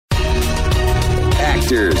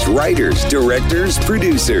actors, writers, directors,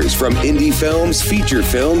 producers from indie films, feature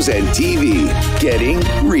films, and TV. Getting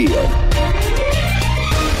Real.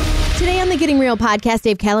 Today on the Getting Real podcast,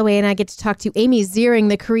 Dave Calloway and I get to talk to Amy Ziering,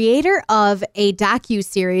 the creator of a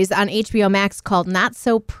docu-series on HBO Max called Not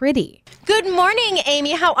So Pretty. Good morning,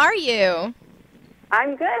 Amy. How are you?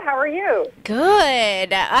 I'm good. How are you?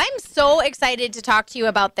 Good. I'm so excited to talk to you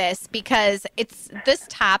about this because this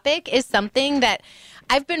topic is something that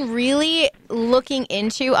I've been really looking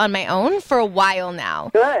into on my own for a while now.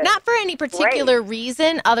 Good. Not for any particular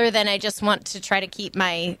reason other than I just want to try to keep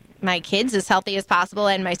my kids as healthy as possible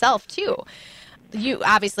and myself too. You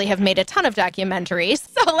obviously have made a ton of documentaries.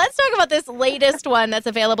 So let's talk about this latest one that's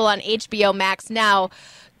available on HBO Max now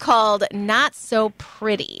called Not So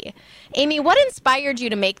Pretty. Amy, what inspired you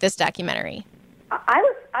to make this documentary?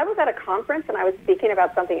 I was at a conference and I was speaking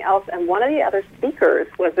about something else, and one of the other speakers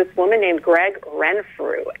was this woman named Greg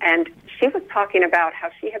Renfrew, and she was talking about how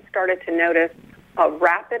she had started to notice a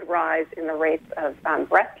rapid rise in the rates of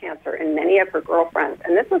breast cancer in many of her girlfriends,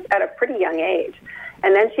 and this was at a pretty young age.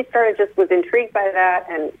 And then she was intrigued by that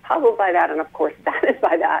and puzzled by that and, of course, saddened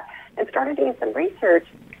by that, and started doing some research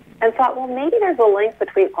and thought, well, maybe there's a link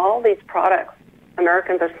between all these products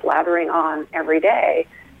Americans are slathering on every day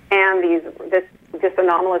and this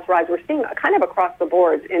anomalous rise we're seeing kind of across the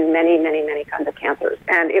board in many, many, many kinds of cancers.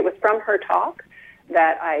 And it was from her talk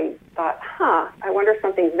that I thought, I wonder if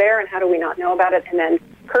something's there and how do we not know about it? And then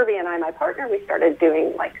Kirby and I, my partner, we started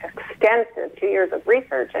doing like extensive 2 years of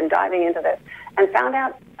research and diving into this and found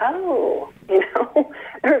out,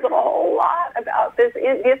 there's a whole lot about this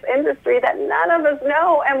industry that none of us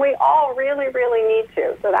know, and we all really, really need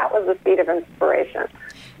to. So that was the seed of inspiration.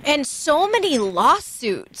 And so many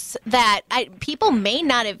lawsuits that people may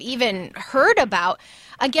not have even heard about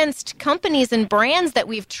against companies and brands that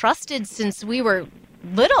we've trusted since we were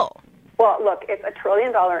little. Well, look, it's $1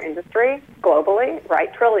 trillion industry globally,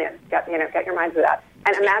 right? Trillion. Get your minds to that.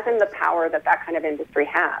 And imagine the power that kind of industry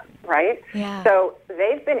has, right? Yeah. So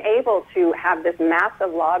they've been able to have this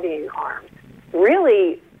massive lobbying arm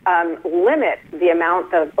really limit the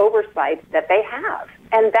amount of oversight that they have.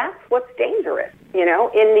 And that's what's dangerous. In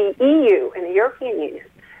the EU, in the European Union,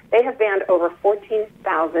 they have banned over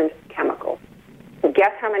 14,000 chemicals.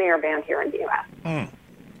 Guess how many are banned here in the U.S.?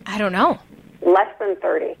 I don't know. Less than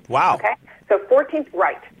 30. Wow. Okay? So 14,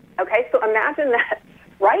 right. Okay? So imagine that,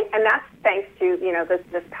 right? And that's thanks to,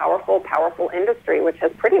 this powerful industry, which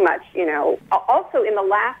has pretty much, also in the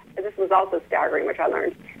last, this was also staggering, which I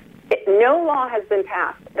learned, no law has been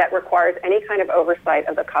passed that requires any kind of oversight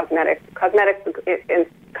of the cosmetics.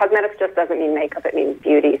 Cosmetics just doesn't mean makeup. It means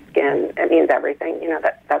beauty, skin. It means everything.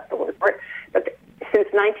 That's the word for it. But since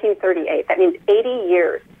 1938, that means 80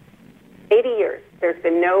 years, there's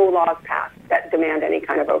been no laws passed that demand any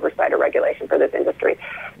kind of oversight or regulation for this industry.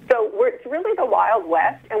 So it's really the Wild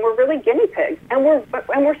West, and we're really guinea pigs, and we're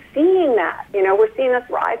seeing that. We're seeing this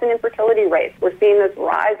rise in infertility rates. We're seeing this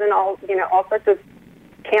rise in all sorts of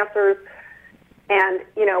cancers, and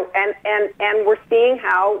we're seeing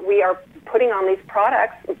how we are putting on these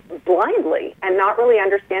products blindly and not really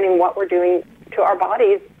understanding what we're doing to our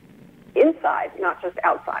bodies inside, not just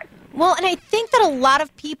outside. Well, and I think that a lot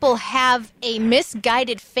of people have a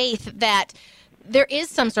misguided faith that there is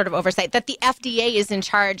some sort of oversight, that the FDA is in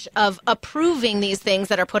charge of approving these things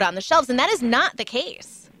that are put on the shelves, and that is not the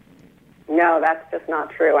case. No, that's just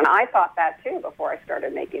not true. And I thought that, too, before I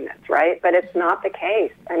started making this, right? But it's not the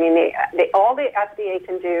case. I mean, all the FDA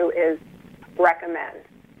can do is recommend.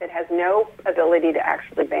 It has no ability to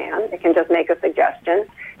actually ban. It can just make a suggestion.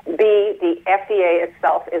 B, the FDA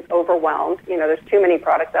itself is overwhelmed. There's too many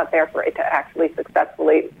products out there for it to actually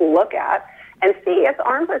successfully look at. And C, its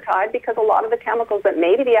arms are tied because a lot of the chemicals that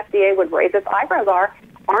maybe the FDA would raise its eyebrows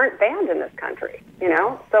aren't banned in this country,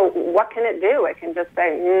 So what can it do? It can just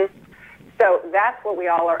say, So that's what we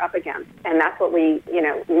all are up against, and that's what we,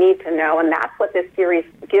 need to know, and that's what this series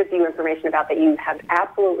gives you information about that you have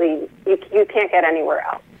absolutely, you can't get anywhere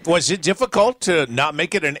else. Was it difficult to not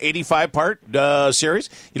make it an 85-part series?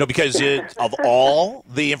 Because of all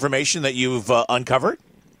the information that you've uncovered?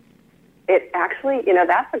 It actually,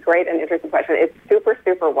 that's a great and interesting question. It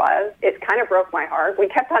super was. It kind of broke my heart. We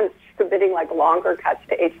kept on submitting longer cuts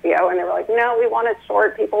to HBO, and they were like, no, we want it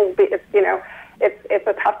short. It's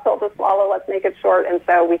a tough pill to swallow. Let's make it short. And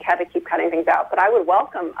so we had to keep cutting things out. But I would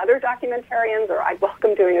welcome other documentarians, or I'd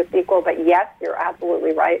welcome doing a sequel. But yes, you're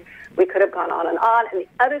absolutely right. We could have gone on. And the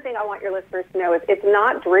other thing I want your listeners to know is it's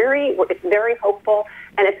not dreary. It's very hopeful.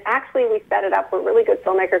 And it's actually, we set it up. We're really good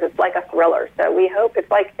filmmakers. It's like a thriller. So we hope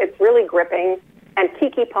it's really gripping. And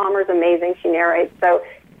Keke Palmer's amazing. She narrates. So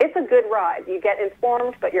it's a good ride. You get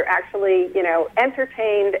informed, but you're actually,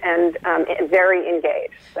 entertained and very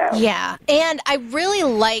engaged. So. Yeah, and I really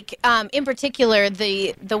like, in particular,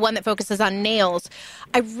 the one that focuses on nails.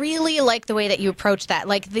 I really like the way that you approach that.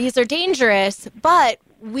 Like, these are dangerous, but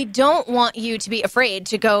we don't want you to be afraid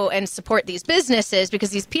to go and support these businesses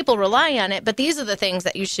because these people rely on it, but these are the things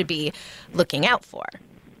that you should be looking out for.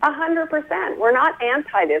 100%. We're not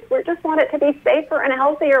anti this. We just want it to be safer and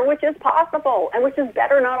healthier, which is possible, and which is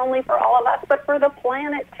better not only for all of us, but for the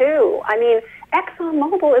planet, too. I mean,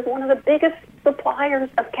 ExxonMobil is one of the biggest suppliers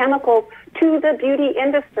of chemicals to the beauty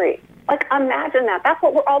industry. Like, imagine that. That's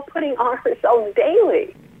what we're all putting on ourselves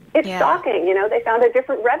daily. It's shocking. They found a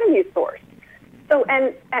different revenue source. So,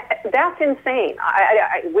 and that's insane.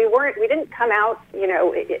 We didn't come out,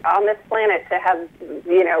 on this planet to have,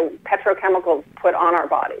 petrochemicals put on our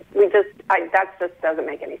bodies. That just doesn't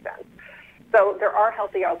make any sense. So there are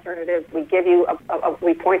healthy alternatives. We give you,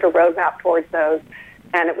 we point a roadmap towards those,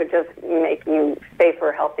 and it would just make you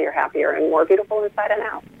safer, healthier, happier, and more beautiful inside and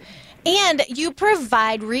out. And you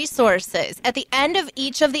provide resources. At the end of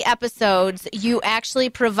each of the episodes, you actually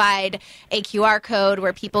provide a QR code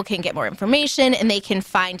where people can get more information and they can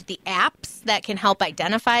find the apps that can help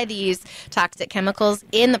identify these toxic chemicals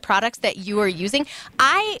in the products that you are using.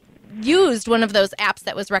 I used one of those apps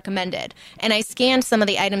that was recommended, and I scanned some of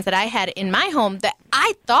the items that I had in my home that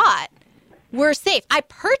I thought were safe. I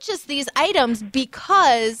purchased these items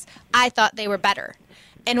because I thought they were better.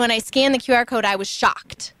 And when I scanned the QR code, I was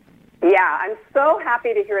shocked. Yeah, I'm so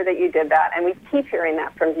happy to hear that you did that, and we keep hearing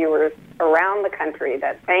that from viewers around the country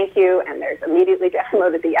that thank you, and they've immediately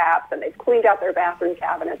downloaded the apps, and they've cleaned out their bathroom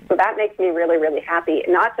cabinets. So that makes me really, really happy,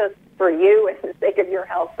 not just for you and the sake of your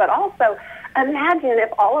health, but also imagine if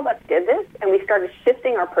all of us did this and we started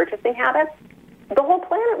shifting our purchasing habits, the whole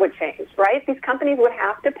planet would change, right? These companies would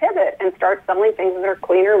have to pivot and start selling things that are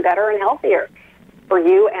cleaner, better, and healthier for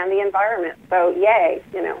you and the environment. So yay,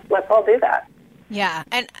 let's all do that. Yeah,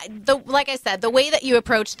 and like I said, the way that you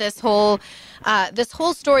approach this whole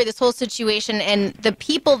story, this whole situation, and the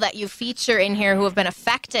people that you feature in here who have been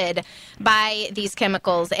affected by these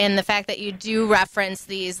chemicals, and the fact that you do reference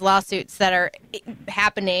these lawsuits that are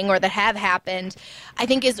happening or that have happened, I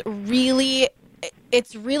think is really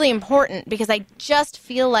important, because I just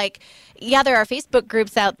feel like, there are Facebook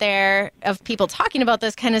groups out there of people talking about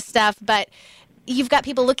this kind of stuff, but you've got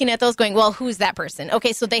people looking at those going, well, who's that person?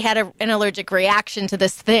 Okay, so they had an allergic reaction to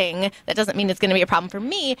this thing. That doesn't mean it's going to be a problem for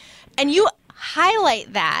me. And you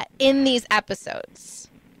highlight that in these episodes.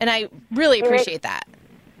 And I really appreciate that.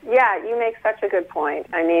 Yeah, you make such a good point.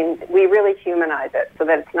 I mean, we really humanize it so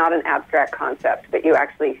that it's not an abstract concept, but you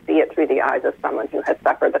actually see it through the eyes of someone who has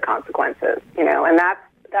suffered the consequences, and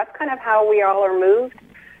that's kind of how we all are moved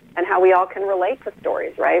and how we all can relate to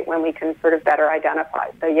stories, right, when we can sort of better identify.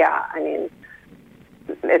 So, yeah, I mean,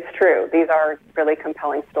 it's true. These are really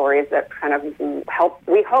compelling stories that kind of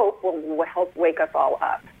we hope will help wake us all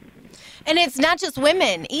up. And it's not just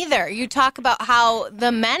women either. You talk about how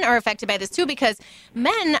the men are affected by this too, because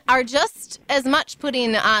men are just as much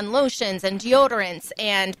putting on lotions and deodorants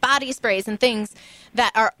and body sprays and things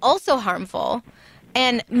that are also harmful.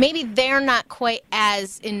 And maybe they're not quite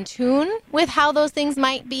as in tune with how those things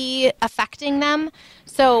might be affecting them.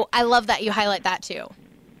 So I love that you highlight that too.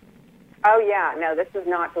 Oh, yeah. No, this is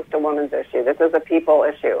not just a woman's issue. This is a people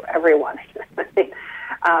issue, everyone.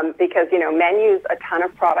 Because, men use a ton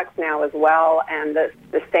of products now as well, and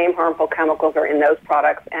the same harmful chemicals are in those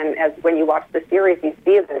products. And when you watch the series, you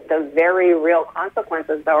see the very real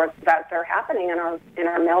consequences that are happening in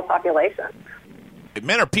our male population.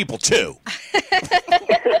 Men are people, too.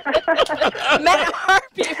 Men are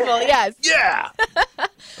people, yes. Yeah.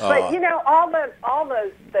 But, all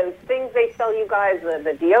those things they sell you guys,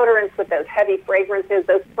 the deodorants with those heavy fragrances,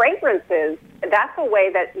 that's a way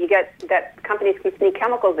that companies can sneak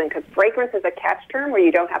chemicals in, because fragrance is a catch term where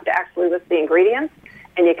you don't have to actually list the ingredients,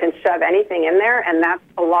 and you can shove anything in there, and that's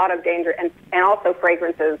a lot of danger. And also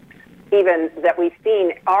fragrances, even that we've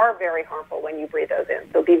seen, are very harmful when you breathe those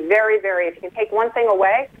in. So be very, very, if you can take one thing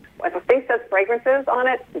away, if a thing says fragrances on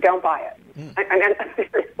it, don't buy it. I'm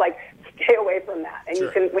serious, stay away from that. And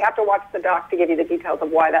sure. We have to watch the doc to give you the details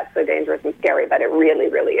of why that's so dangerous and scary, but it really,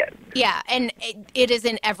 really is. Yeah, and it is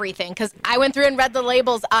in everything, because I went through and read the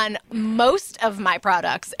labels on most of my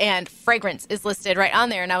products, and fragrance is listed right on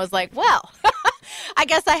there, and I was like, well, I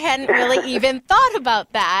guess I hadn't really even thought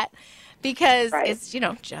about that, because it's,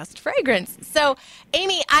 just fragrance. So,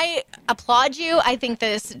 Amy, I applaud you. I think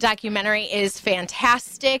this documentary is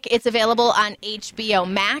fantastic. It's available on HBO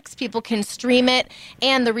Max. People can stream it,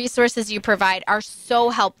 and the resources you provide are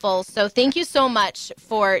so helpful. So thank you so much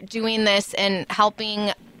for doing this and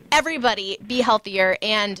helping everybody be healthier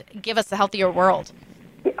and give us a healthier world.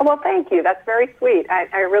 Well, thank you. That's very sweet.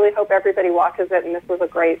 I really hope everybody watches it, and this was a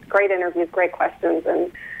great interview, great questions,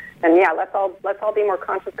 and yeah, let's all be more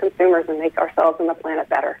conscious consumers and make ourselves and the planet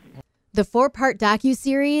better. The 4-part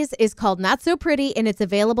docuseries is called Not So Pretty, and it's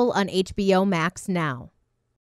available on HBO Max now.